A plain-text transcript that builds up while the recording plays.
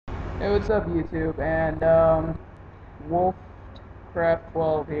Hey, what's up, YouTube? And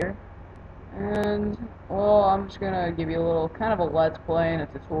Wolfcraft12 here. And well, I'm just gonna give you a little kind of a let's play and a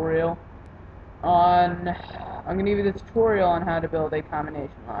tutorial on. I'm gonna give you the tutorial on how to build a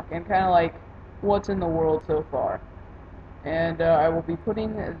combination lock and kind of like what's in the world so far. And I will be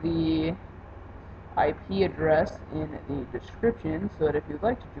putting the IP address in the description so that if you'd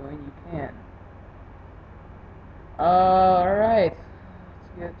like to join, you can. Alright,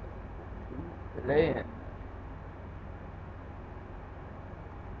 let's get to playing.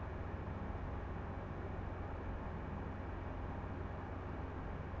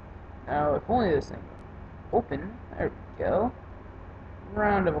 Now, if only this thing would open. There we go.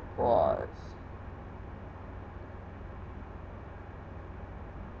 Round of applause.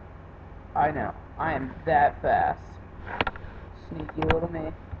 I know. I am that fast. Sneaky little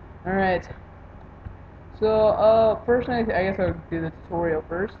me. Alright. So, first I guess I would do the tutorial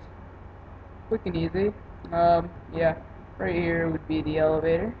first. Quick and easy. Yeah. Right here would be the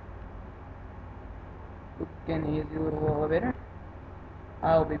elevator. Quick and easy little elevator.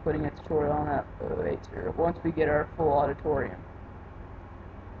 I'll be putting a tutorial on that later, once we get our full auditorium.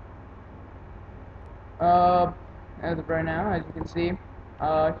 As of right now, as you can see,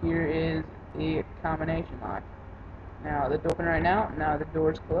 here is the combination lock. Now, the door open right now. Now the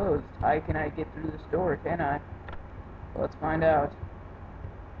door's closed. How can I get through this door? Can I? Let's find out.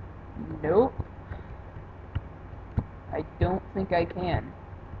 Nope. I don't think I can.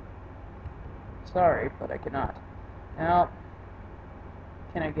 Sorry, but I cannot. Now,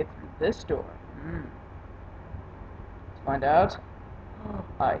 can I get through this door? Let's find out.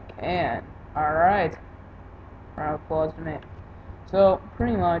 I can. Alright. Round of applause to me. So,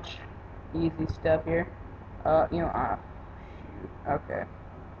 pretty much easy stuff here. Shoot. Okay.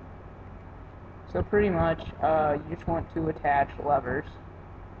 So pretty much, you just want to attach levers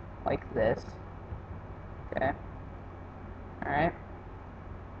like this. Okay. Alright.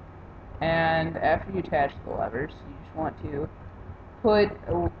 And after you attach the levers, you just want to put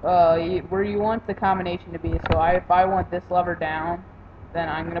where you want the combination to be. So if I want this lever down, then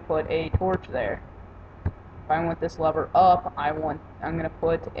I'm going to put a torch there. If I want this lever up, I'm going to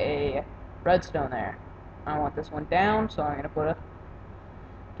put a redstone there. I want this one down, so I'm going to put a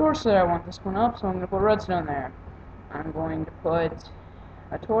torch there. I want this one up, so I'm going to put redstone there. I'm going to put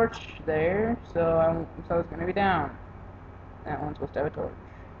a torch there, so it's going to be down. That one's supposed to have a torch.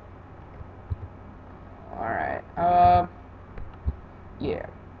 Alright, yeah.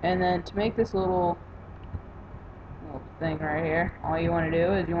 And then to make this little thing right here, all you want to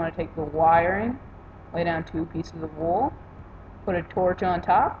do is you want to take the wiring, lay down 2 pieces of wool, put a torch on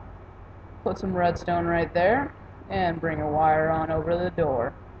top, put some redstone right there, and bring a wire on over the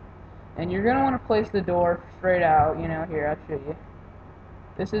door. And you're going to want to place the door straight out, here, I'll show you.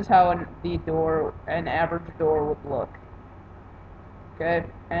 This is how an average door would look. Okay,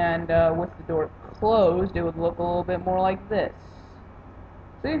 and with the door closed, it would look a little bit more like this.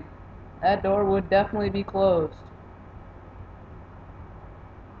 See? That door would definitely be closed.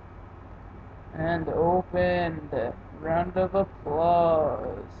 And opened. Round of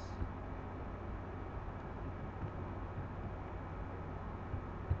applause.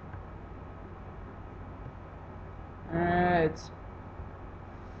 Alright.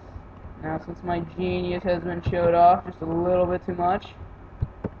 Now, since my genius has been showed off just a little bit too much,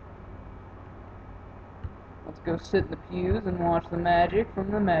 let's go sit in the pews and watch the magic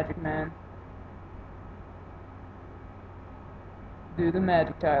from the Magic Man. Do the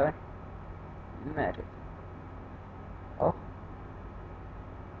magic, Tyler. Do the magic. Oh.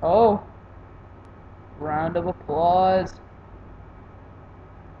 Oh! Round of applause.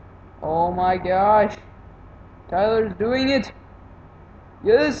 Oh my gosh! Tyler's doing it!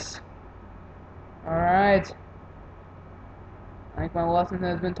 Yes! Alright. I think my lesson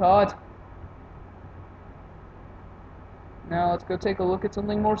has been taught. Now let's go take a look at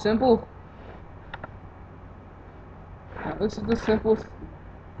something more simple. Now this is the simplest.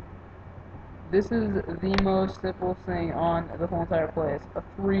 This is the most simple thing on the whole entire place. A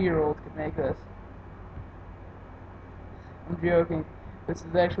 3-year-old could make this. I'm joking. This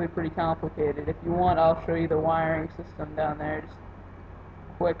is actually pretty complicated. If you want, I'll show you the wiring system down there. Just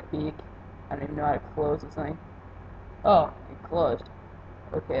a quick peek. I don't even know how to close this thing. Oh, it closed.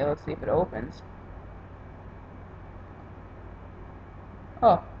 Okay, let's see if it opens.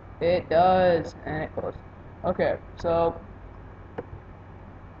 Oh, it does, and it closed. Okay, so,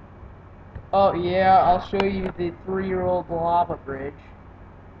 oh yeah, I'll show you the 3-year-old lava bridge.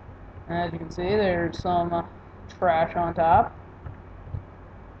 And as you can see, there's some trash on top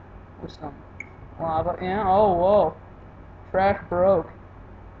with some lava. Yeah, oh whoa, trash broke.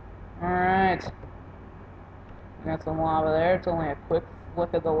 Alright. Got some lava there. It's only a quick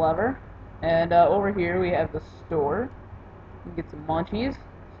flick of the lever. And over here we have the store. You can get some munchies,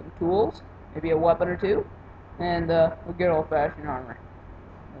 some tools, maybe a weapon or two, and a good old-fashioned armor.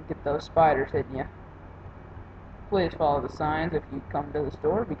 Don't get those spiders hitting you. Please follow the signs if you come to the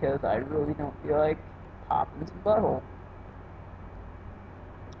store, because I really don't feel like popping some butthole.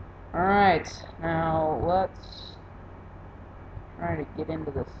 Alright, now let's try to get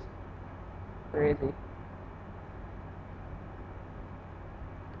into this crazy.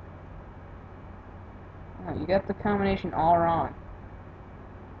 Oh, you got the combination all wrong.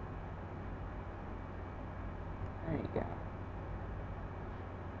 There you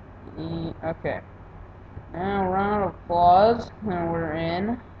go. Okay. Now, round of applause, and we're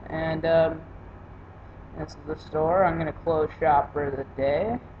in, and this is the store. I'm gonna close shop for the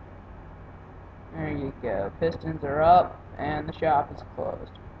day. There you go. Pistons are up, and the shop is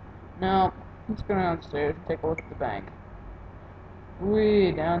closed. Now, let's go downstairs and take a look at the bank.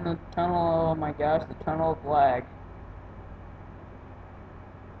 Whee, down the tunnel. Oh my gosh, the tunnel of lag.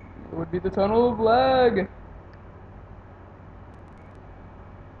 It would be the tunnel of lag.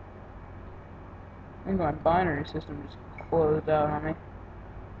 I think my binary system just closed out on me.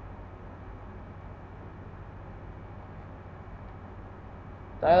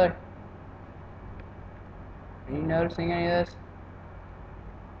 Tyler, are you noticing any of this?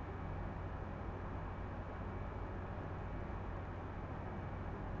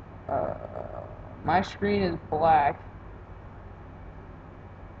 My screen is black.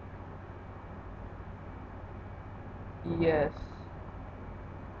 Yes.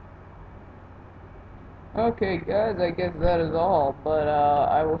 Okay, guys, I guess that is all, but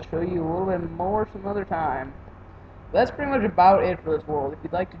I will show you a little bit more some other time. That's pretty much about it for this world. If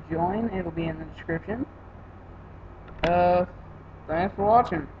you'd like to join, it'll be in the description. Thanks for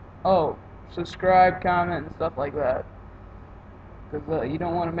watching. Oh, subscribe, comment, and stuff like that. Because you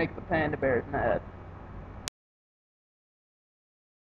don't want to make the panda bears mad.